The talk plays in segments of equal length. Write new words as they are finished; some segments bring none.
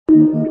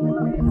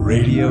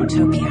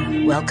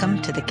Radiotopia.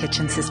 Welcome to the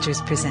Kitchen Sisters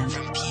Present.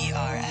 From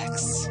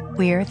PRX.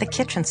 We're the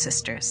Kitchen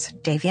Sisters,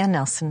 Davia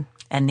Nelson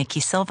and Nikki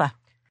Silva.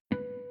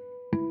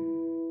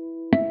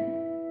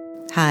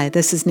 Hi,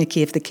 this is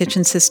Nikki of the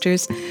Kitchen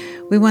Sisters.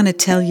 We want to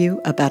tell you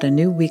about a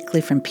new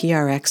weekly from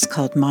PRX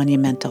called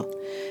Monumental.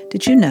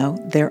 Did you know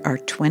there are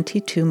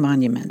 22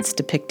 monuments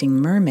depicting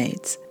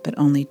mermaids, but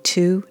only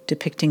 2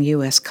 depicting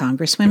U.S.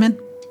 congresswomen?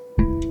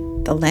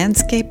 The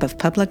landscape of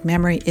public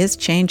memory is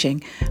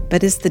changing,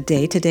 but is the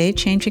day-to-day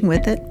changing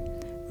with it?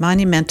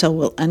 Monumental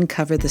will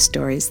uncover the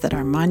stories that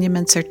our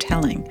monuments are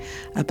telling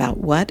about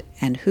what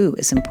and who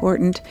is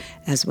important,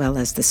 as well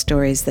as the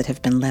stories that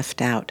have been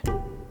left out.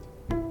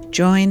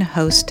 Join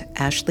host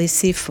Ashley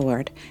C.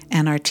 Ford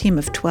and our team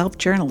of 12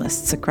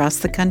 journalists across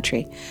the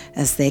country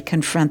as they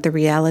confront the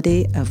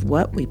reality of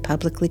what we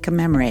publicly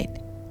commemorate,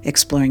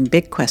 exploring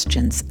big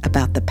questions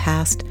about the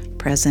past,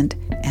 present,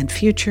 and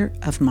future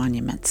of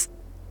monuments.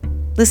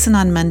 Listen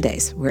on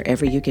Mondays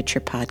wherever you get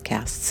your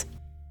podcasts.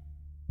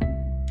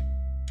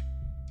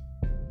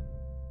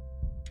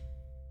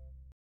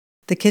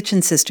 The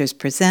Kitchen Sisters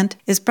Present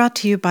is brought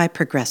to you by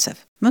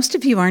Progressive. Most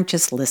of you aren't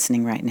just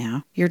listening right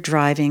now. You're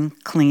driving,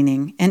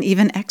 cleaning, and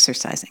even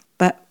exercising.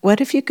 But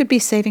what if you could be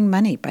saving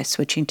money by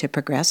switching to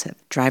Progressive?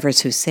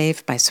 Drivers who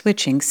save by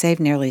switching save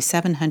nearly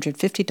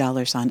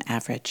 $750 on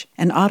average.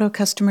 And auto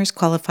customers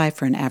qualify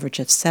for an average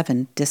of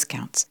 7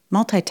 discounts.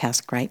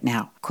 Multitask right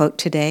now. Quote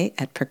today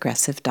at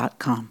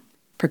progressive.com.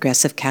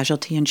 Progressive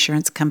Casualty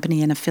Insurance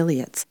Company and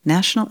Affiliates.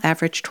 National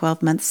average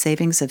 12-month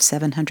savings of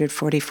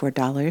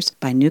 $744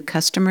 by new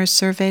customers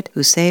surveyed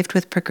who saved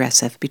with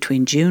Progressive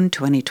between June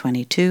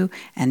 2022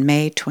 and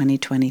May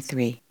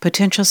 2023.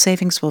 Potential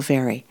savings will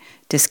vary.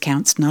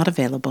 Discounts not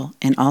available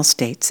in all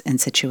states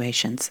and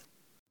situations.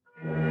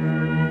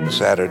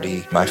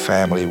 Saturday, my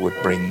family would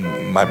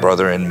bring my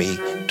brother and me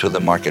to the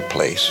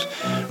marketplace.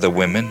 The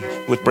women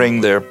would bring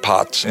their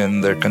pots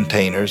and their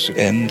containers,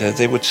 and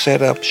they would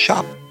set up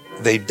shop.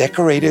 They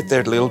decorated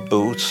their little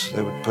booths.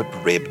 They would put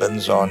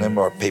ribbons on them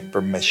or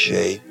paper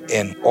mache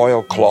and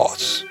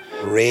oilcloths,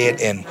 red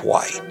and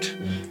white.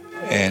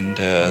 And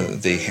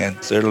they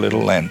had their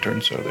little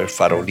lanterns or their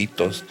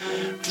farolitos.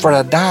 For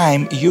a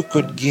dime, you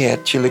could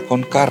get chile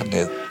con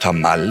carne,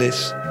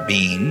 tamales,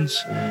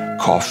 beans,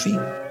 coffee.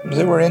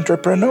 They were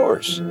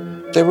entrepreneurs.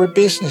 They were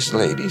business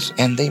ladies,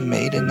 and they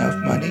made enough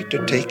money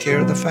to take care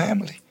of the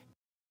family.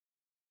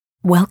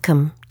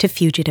 Welcome to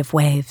Fugitive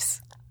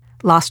Waves.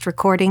 Lost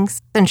recordings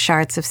and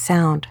shards of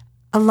sound,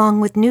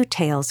 along with new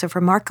tales of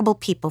remarkable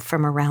people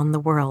from around the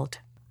world.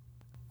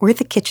 We're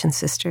the Kitchen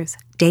Sisters,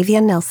 Davia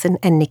Nelson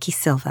and Nikki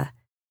Silva.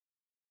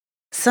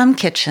 Some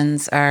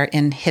kitchens are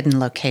in hidden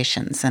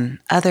locations, and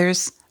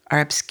others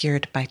are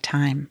obscured by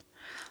time,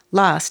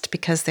 lost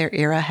because their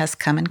era has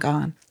come and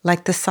gone,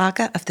 like the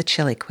saga of the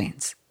Chili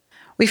Queens.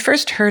 We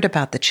first heard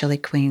about the Chili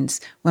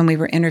Queens when we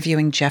were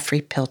interviewing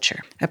Jeffrey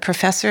Pilcher, a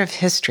professor of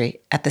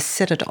history at the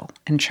Citadel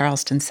in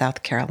Charleston,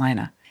 South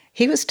Carolina.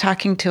 He was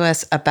talking to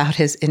us about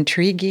his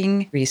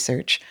intriguing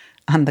research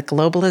on the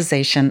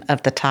globalization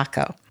of the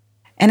taco.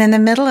 And in the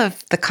middle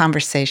of the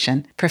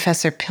conversation,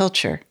 Professor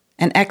Pilcher,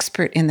 an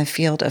expert in the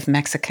field of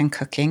Mexican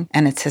cooking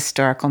and its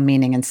historical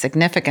meaning and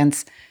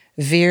significance,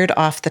 veered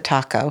off the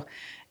taco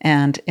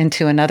and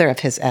into another of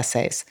his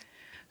essays,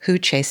 Who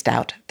Chased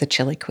Out the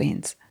Chili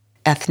Queens?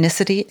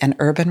 Ethnicity and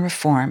Urban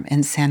Reform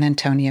in San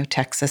Antonio,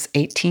 Texas,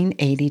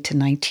 1880 to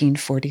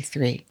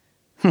 1943.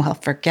 Well,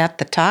 forget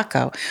the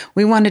taco.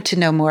 We wanted to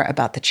know more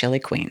about the Chili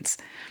Queens.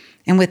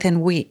 And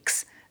within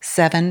weeks,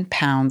 7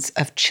 pounds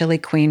of Chili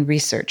Queen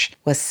research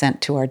was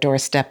sent to our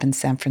doorstep in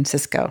San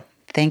Francisco.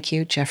 Thank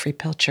you, Jeffrey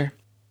Pilcher.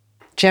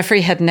 Jeffrey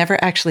had never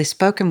actually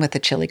spoken with a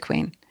Chili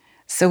Queen,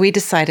 so we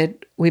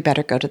decided we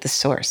better go to the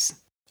source.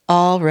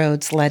 All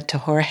roads led to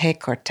Jorge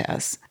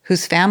Cortez,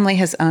 whose family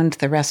has owned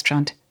the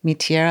restaurant Mi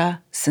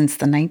Tierra since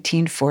the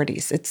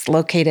 1940s. It's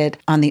located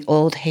on the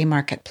old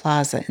Haymarket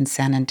Plaza in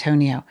San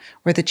Antonio,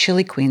 where the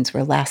Chili Queens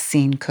were last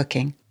seen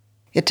cooking.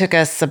 It took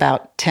us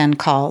about 10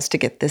 calls to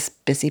get this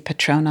busy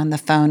patron on the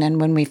phone,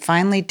 and when we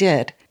finally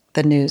did,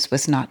 the news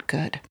was not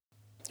good.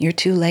 You're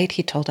too late,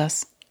 he told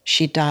us.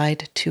 She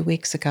died 2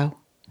 weeks ago.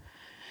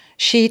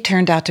 She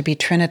turned out to be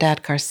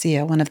Trinidad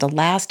Garcia, one of the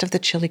last of the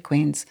Chili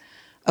Queens,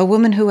 a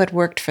woman who had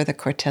worked for the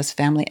Cortez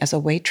family as a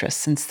waitress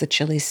since the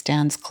chili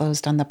stands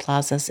closed on the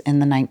plazas in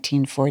the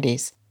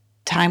 1940s.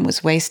 Time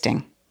was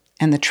wasting,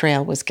 and the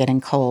trail was getting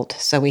cold,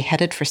 so we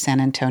headed for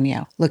San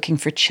Antonio, looking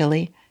for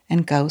chili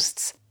and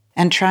ghosts,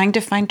 and trying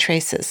to find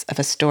traces of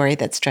a story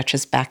that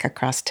stretches back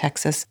across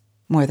Texas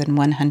more than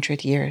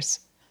 100 years.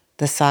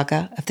 The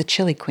saga of the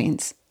Chili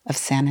Queens of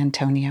San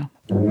Antonio.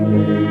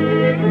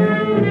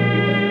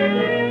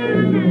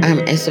 I'm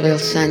Isabel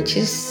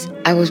Sanchez.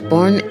 I was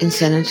born in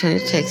San Antonio,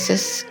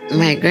 Texas.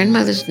 My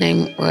grandmother's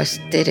name was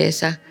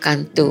Teresa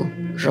Cantu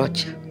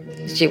Rocha.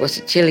 She was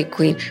a Chili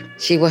Queen.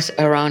 She was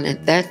around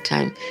at that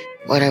time.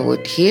 What I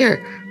would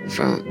hear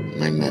from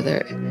my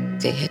mother,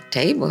 they had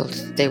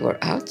tables. They were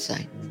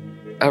outside,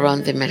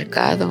 around the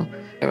mercado,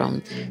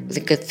 around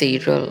the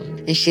cathedral.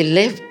 And she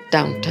lived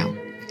downtown.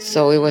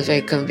 So it was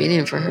very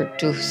convenient for her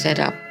to set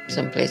up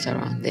someplace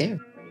around there.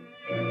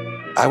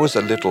 I was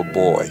a little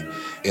boy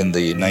in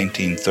the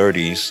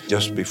 1930s,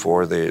 just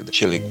before the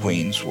chili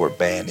queens were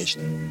banished.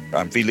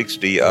 I'm Felix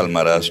D.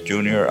 Almaraz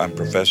Jr. I'm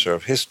professor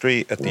of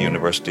history at the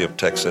University of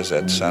Texas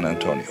at San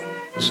Antonio.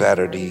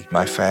 Saturday,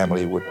 my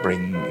family would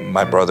bring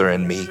my brother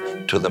and me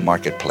to the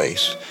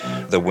marketplace.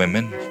 The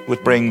women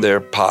would bring their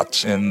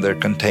pots and their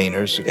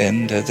containers,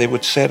 and they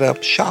would set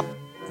up shop.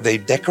 They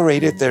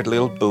decorated their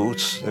little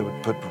booths. They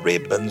would put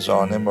ribbons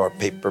on them or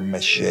paper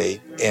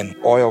mache and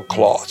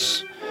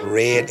oilcloths,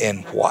 red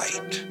and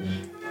white.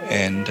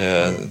 And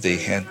they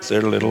had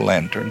their little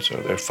lanterns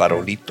or their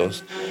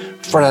farolitos.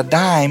 For a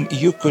dime,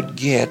 you could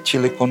get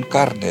chili con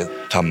carne,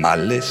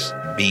 tamales,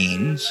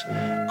 beans,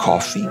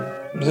 coffee.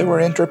 They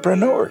were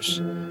entrepreneurs.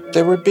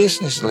 They were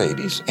business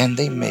ladies, and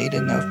they made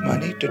enough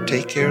money to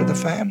take care of the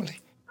family.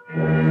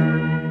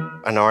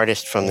 An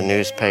artist from the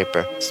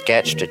newspaper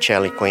sketched a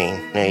chili queen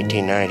in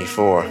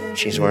 1894.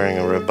 She's wearing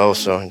a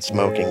rebozo and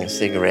smoking a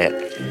cigarette.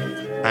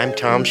 I'm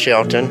Tom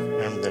Shelton.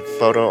 I'm the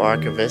photo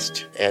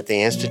archivist at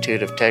the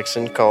Institute of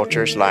Texan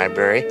Culture's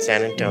Library,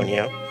 San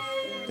Antonio.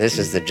 This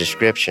is the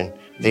description.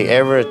 The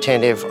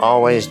ever-attentive,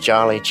 always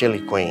jolly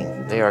chili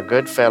queen. They are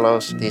good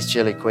fellows, these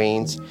chili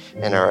queens,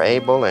 and are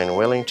able and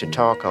willing to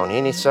talk on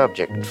any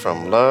subject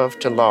from love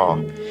to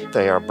law.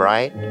 They are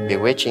bright,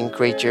 bewitching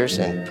creatures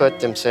and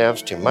put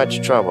themselves to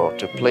much trouble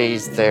to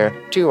please their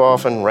too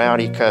often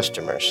rowdy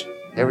customers.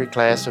 Every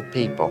class of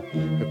people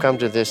who come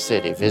to this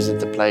city visit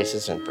the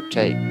places and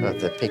partake of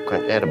the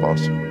piquant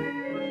edibles.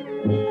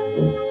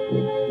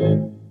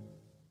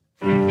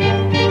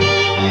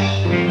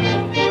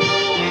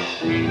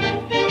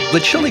 The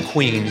chili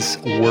queens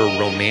were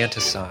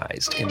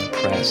romanticized in the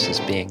press as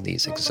being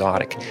these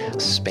exotic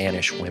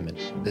Spanish women,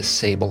 the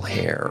sable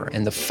hair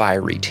and the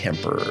fiery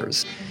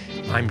tempers.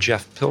 I'm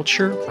Jeff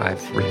Pilcher.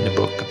 I've written a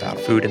book about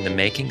food and the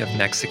making of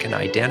Mexican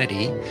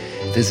identity.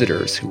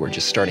 Visitors who were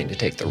just starting to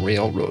take the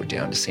railroad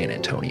down to San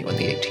Antonio in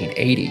the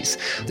 1880s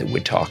that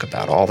would talk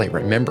about all they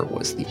remember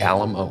was the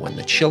Alamo and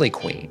the chili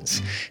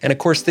queens. And of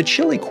course, the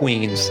chili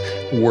queens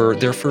were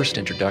their first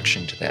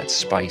introduction to that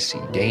spicy,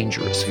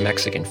 dangerous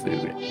Mexican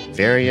food.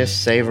 Various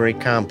savory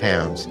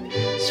compounds,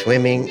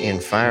 swimming in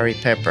fiery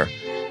pepper,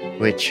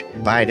 which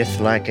biteth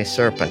like a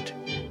serpent.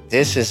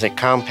 This is a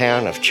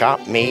compound of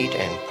chopped meat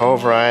and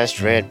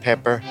pulverized red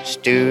pepper,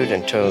 stewed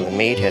until the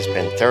meat has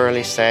been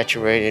thoroughly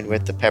saturated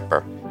with the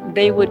pepper.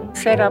 They would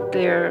set up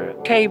their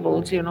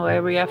tables,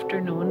 every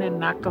afternoon and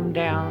knock them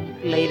down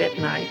late at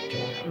night.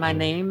 My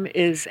name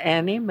is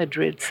Annie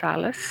Madrid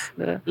Salas.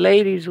 The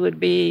ladies would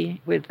be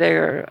with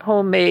their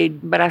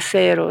homemade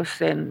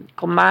braceros and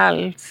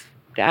comals.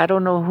 I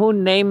don't know who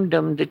named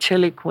them the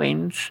chili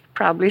queens,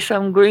 probably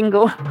some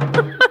gringo.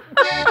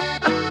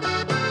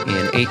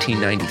 In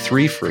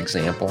 1893, for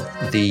example,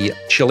 the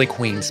chili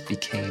queens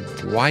became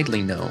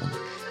widely known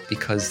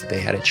because they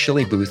had a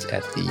chili booth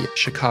at the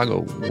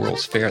Chicago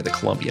World's Fair, the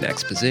Columbian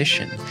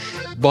Exposition.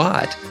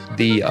 But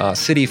the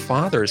city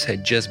fathers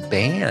had just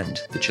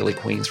banned the chili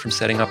queens from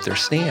setting up their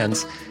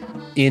stands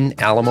in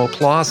Alamo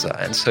Plaza.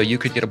 And so you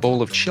could get a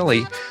bowl of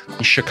chili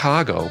in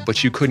Chicago,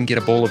 but you couldn't get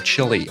a bowl of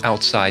chili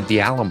outside the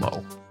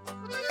Alamo.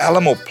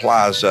 Alamo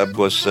Plaza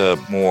was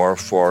more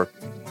for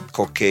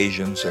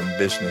Caucasians and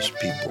business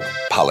people,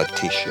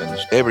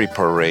 politicians. Every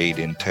parade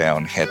in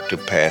town had to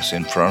pass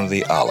in front of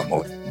the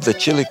Alamo. The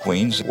chili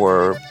queens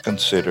were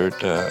considered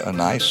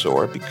an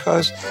eyesore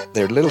because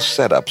their little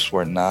setups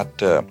were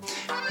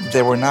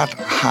not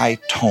high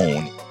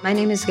tone. My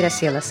name is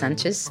Graciela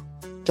Sanchez.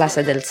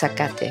 Plaza del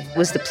Zacate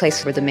was the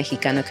place where the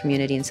Mexicano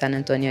community in San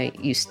Antonio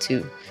used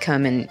to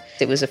come, and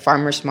it was a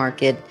farmer's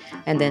market.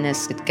 And then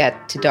as it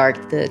got too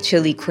dark, the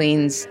chili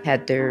queens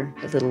had their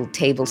little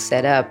table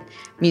set up.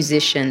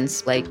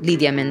 Musicians like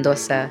Lydia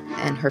Mendoza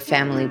and her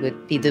family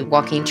would be the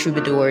walking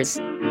troubadours.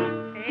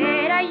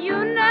 Era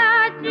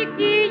una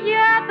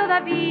chiquilla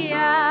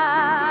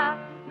todavía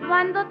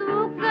cuando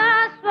tú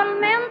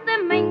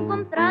casualmente me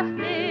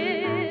encontraste.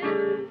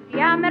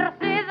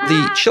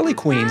 The chili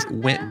queens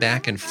went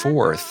back and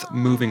forth,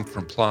 moving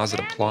from plaza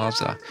to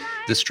plaza.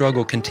 The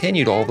struggle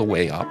continued all the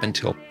way up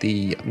until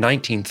the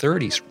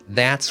 1930s.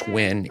 That's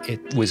when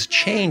it was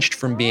changed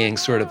from being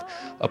sort of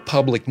a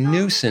public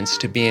nuisance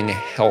to being a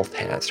health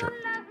hazard.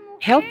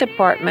 Health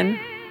department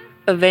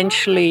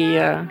eventually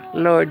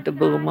lowered the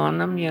boom on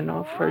them.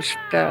 First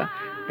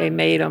they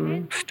made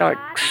them start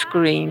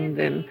screened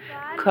and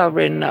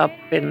covering up,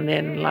 and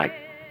then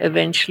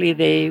eventually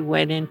they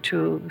went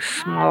into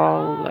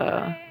small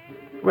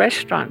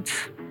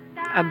restaurants.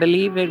 I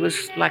believe it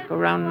was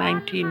around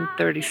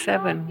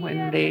 1937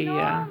 when they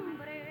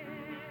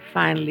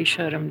finally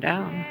shut them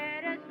down.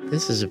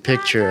 This is a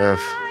picture of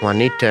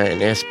Juanita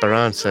and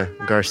Esperanza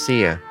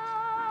Garcia,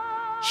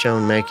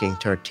 shown making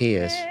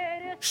tortillas.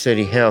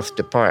 City Health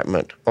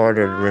Department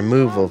ordered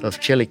removal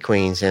of chili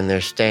queens and their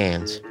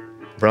stands,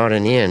 brought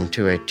an end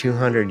to a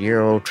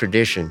 200-year-old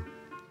tradition.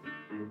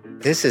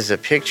 This is a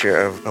picture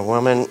of a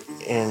woman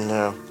in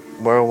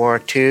World War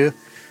II.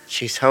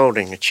 She's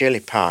holding a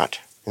chili pot,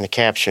 and the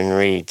caption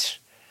reads,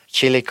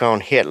 "Chili con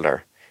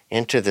Hitler,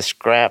 into the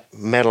scrap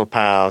metal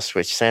piles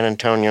which San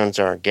Antonians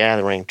are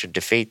gathering to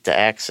defeat the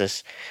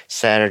Axis,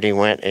 Saturday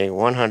went a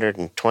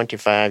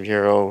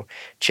 125-year-old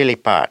chili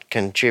pot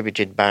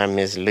contributed by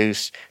Ms.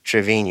 Luz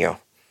Trevino.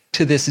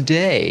 To this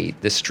day,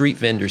 the street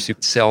vendors who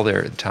sell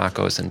their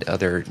tacos and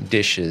other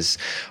dishes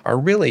are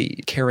really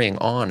carrying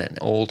on an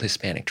old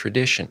Hispanic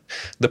tradition.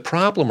 The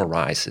problem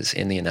arises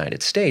in the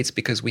United States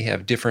because we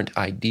have different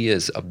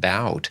ideas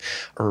about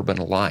urban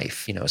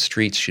life.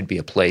 Streets should be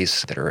a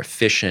place that are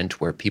efficient,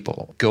 where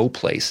people go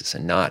places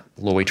and not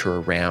loiter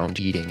around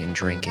eating and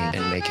drinking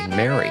and making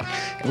merry.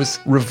 It was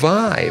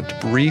revived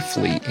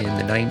briefly in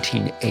the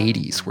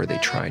 1980s, where they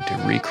tried to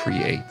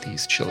recreate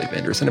these chili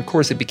vendors. And of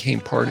course, it became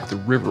part of the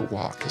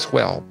Riverwalk as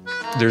well.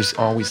 There's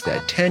always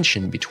that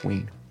tension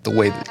between the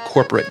way that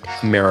corporate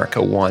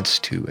America wants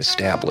to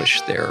establish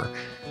their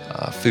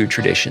food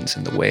traditions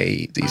and the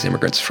way these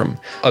immigrants from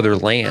other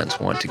lands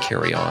want to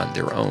carry on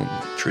their own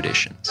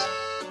traditions.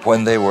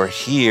 When they were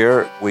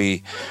here,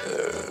 we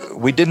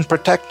didn't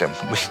protect them.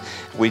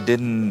 We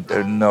didn't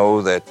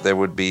know that there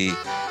would be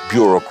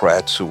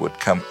bureaucrats who would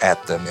come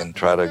at them and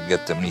try to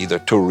get them either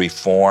to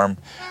reform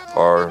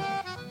or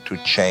to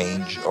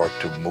change or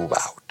to move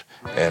out.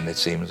 And it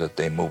seems that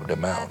they moved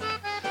them out.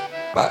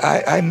 But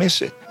I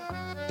miss it.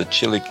 The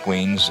Chili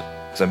Queens,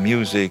 the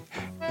music,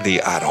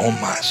 the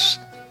aromas.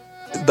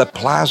 The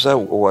plaza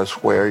was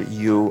where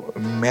you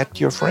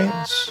met your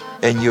friends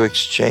and you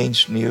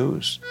exchanged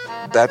news.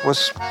 That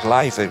was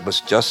life. It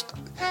was just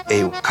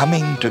a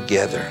coming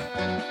together.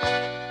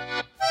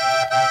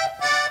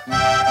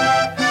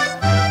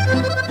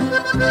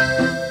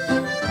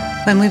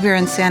 When we were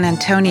in San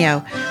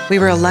Antonio, we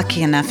were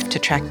lucky enough to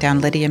track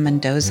down Lydia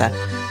Mendoza,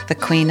 the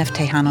queen of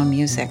Tejano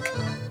music.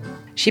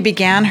 She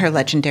began her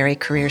legendary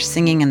career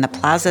singing in the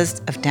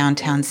plazas of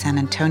downtown San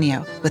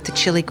Antonio with the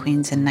Chili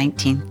Queens in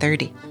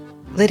 1930.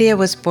 Lydia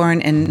was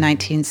born in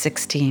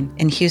 1916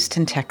 in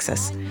Houston,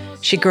 Texas.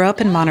 She grew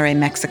up in Monterrey,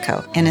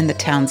 Mexico, and in the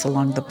towns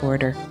along the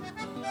border.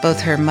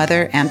 Both her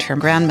mother and her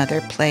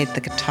grandmother played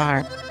the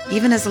guitar.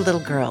 Even as a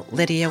little girl,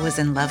 Lydia was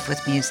in love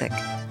with music.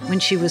 When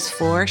she was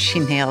 4, she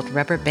nailed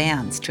rubber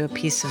bands to a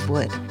piece of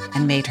wood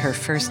and made her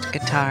first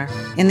guitar.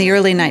 In the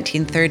early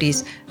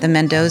 1930s, the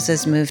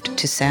Mendozas moved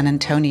to San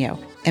Antonio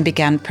and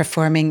began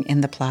performing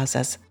in the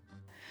plazas.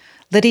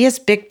 Lydia's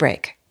big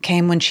break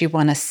came when she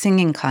won a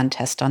singing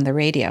contest on the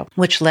radio,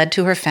 which led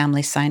to her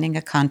family signing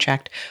a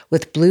contract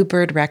with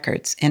Bluebird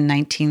Records in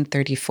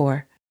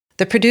 1934.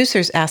 The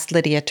producers asked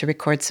Lydia to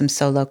record some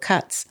solo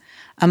cuts.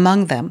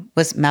 Among them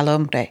was Mal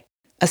Hombre,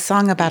 a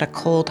song about a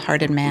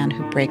cold-hearted man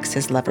who breaks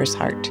his lover's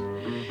heart.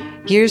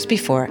 Years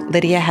before,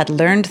 Lydia had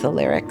learned the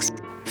lyrics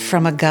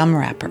from a gum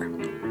wrapper.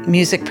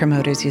 Music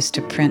promoters used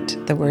to print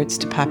the words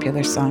to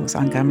popular songs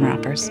on gum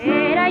wrappers.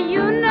 Era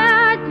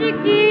una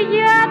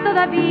chiquilla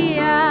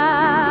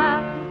todavía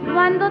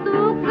cuando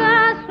tú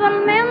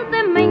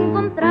casualmente me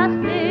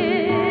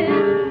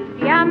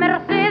encontraste y a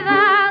merced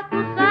a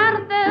tus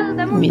artes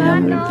de Mi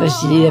nombre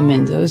es Lydia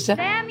Mendoza.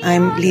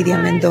 I'm Lydia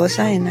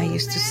Mendoza, and I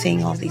used to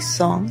sing all these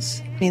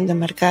songs in the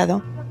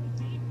mercado.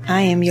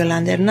 I am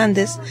Yolanda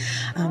Hernandez.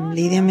 I'm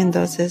Lydia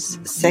Mendoza's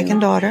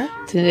second daughter.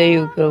 Tenía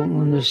yo creo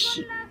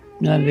unos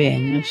 9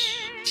 años.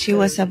 She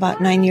was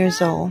about 9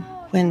 years old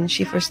when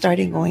she first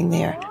started going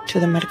there to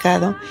the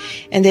mercado,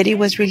 and that it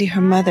was really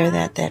her mother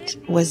that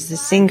was the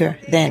singer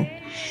then.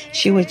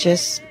 She would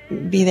just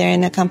be there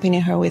and accompany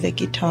her with a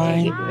guitar.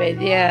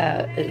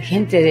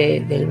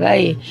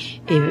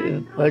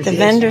 The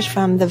vendors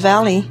from the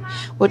valley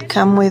would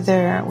come with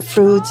their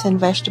fruits and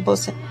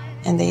vegetables,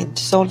 and they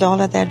sold all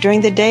of that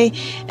during the day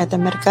at the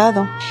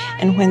mercado.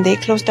 And when they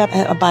closed up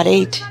at about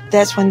 8,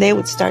 that's when they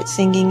would start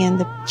singing, and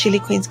the Chili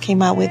Queens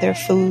came out with their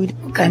food.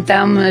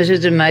 Cantábamos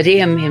nosotros,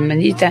 María, mi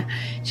hermanita,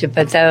 se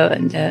pasaba.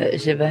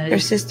 Her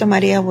sister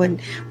Maria would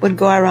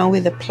go around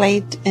with a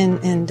plate,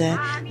 and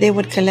they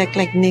would collect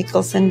like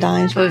nickels and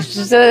dimes. On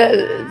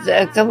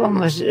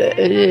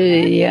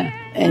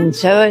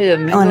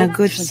a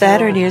good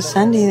Saturday or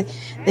Sunday,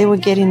 they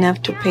would get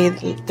enough to pay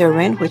their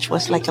rent, which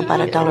was like about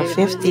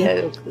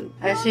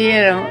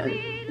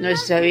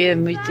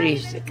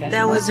 $1.50.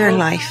 That was their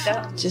life,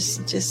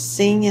 just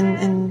sing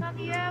and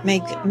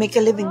make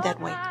a living that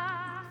way.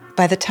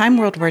 By the time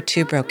World War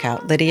II broke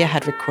out, Lydia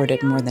had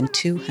recorded more than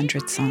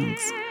 200 songs.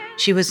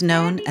 She was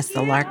known as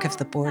the Lark of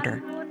the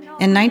Border.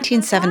 In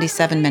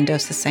 1977,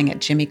 Mendoza sang at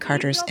Jimmy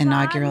Carter's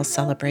inaugural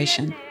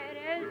celebration.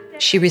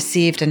 She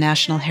received a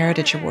National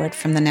Heritage Award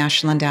from the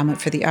National Endowment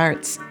for the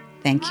Arts.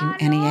 Thank you,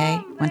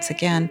 NEA, once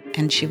again.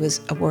 And she was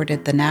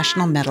awarded the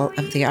National Medal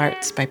of the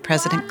Arts by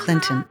President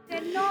Clinton.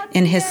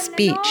 In his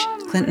speech,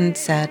 Clinton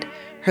said,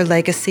 "Her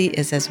legacy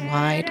is as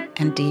wide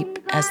and deep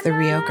as the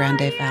Rio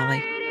Grande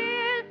Valley."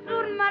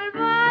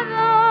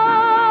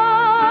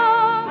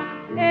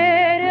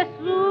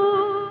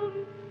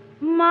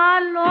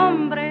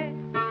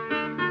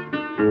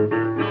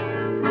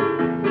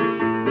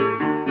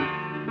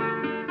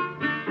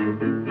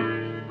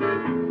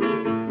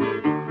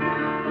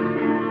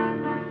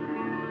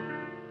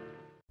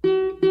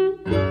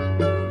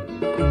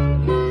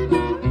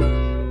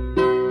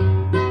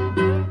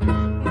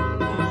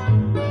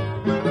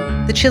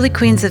 The Chili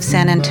Queens of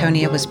San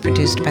Antonio was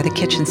produced by the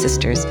Kitchen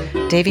Sisters,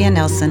 Davia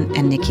Nelson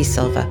and Nikki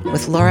Silva,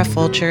 with Laura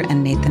Folger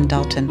and Nathan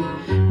Dalton,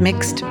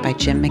 mixed by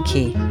Jim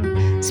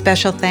McKee.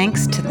 Special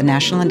thanks to the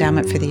National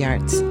Endowment for the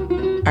Arts.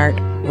 Art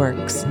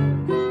Works.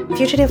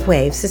 Fugitive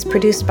Waves is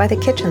produced by the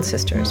Kitchen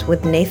Sisters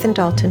with Nathan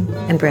Dalton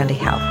and Brandy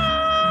Howe.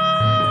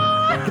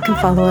 You can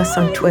follow us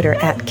on Twitter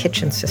at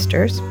Kitchen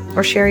Sisters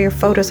or share your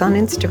photos on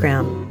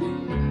Instagram.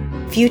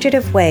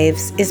 Fugitive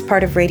Waves is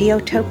part of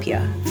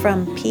Radiotopia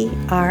from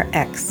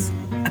PRX,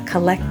 a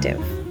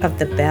collective of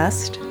the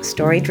best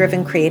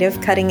story-driven, creative,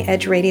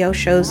 cutting-edge radio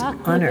shows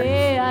on Earth.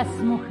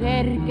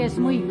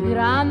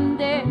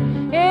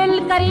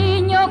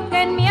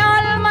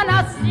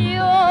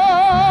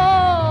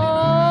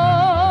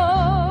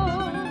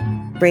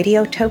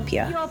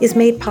 Radiotopia is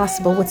made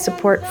possible with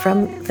support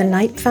from the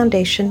Knight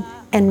Foundation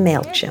and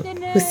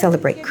MailChimp, who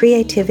celebrate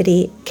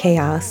creativity,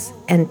 chaos,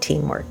 and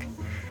teamwork.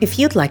 If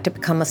you'd like to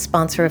become a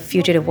sponsor of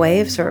Fugitive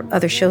Waves or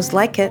other shows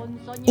like it,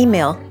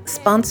 email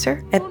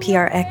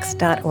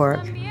sponsor@prx.org.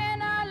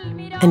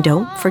 And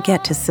don't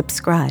forget to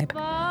subscribe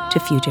to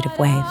Fugitive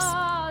Waves.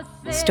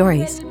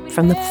 Stories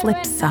from the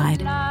flip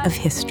side of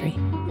history.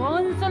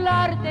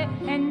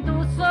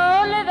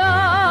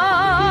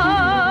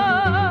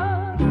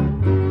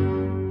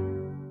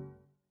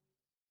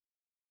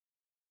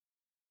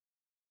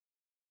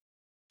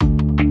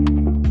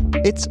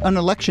 It's an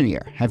election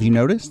year, have you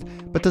noticed?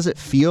 But does it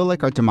feel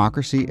like our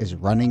democracy is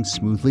running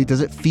smoothly? Does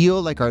it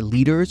feel like our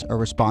leaders are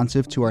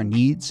responsive to our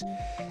needs?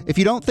 If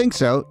you don't think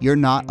so, you're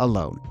not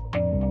alone.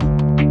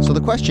 So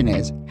the question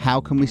is, how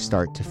can we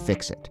start to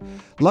fix it?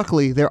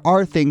 Luckily, there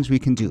are things we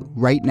can do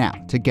right now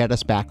to get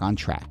us back on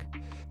track.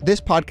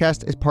 This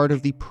podcast is part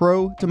of the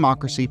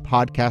Pro-Democracy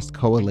Podcast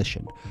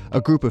Coalition,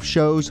 a group of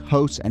shows,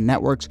 hosts, and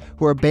networks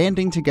who are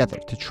banding together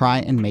to try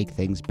and make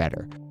things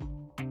better.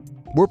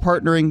 We're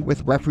partnering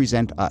with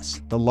Represent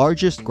Us, the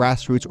largest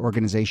grassroots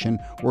organization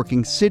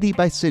working city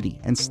by city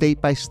and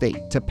state by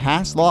state to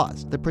pass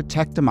laws that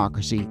protect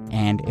democracy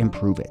and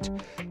improve it.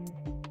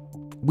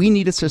 We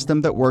need a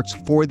system that works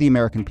for the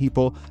American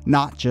people,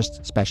 not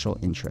just special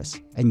interests.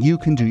 And you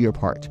can do your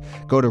part.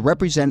 Go to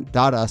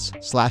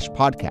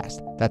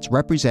represent.us/podcast. That's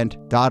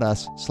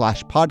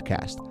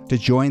represent.us/podcast to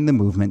join the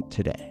movement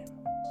today.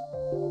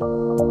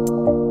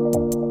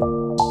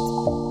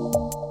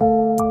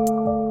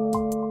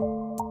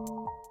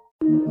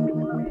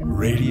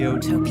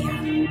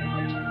 Radiotopia.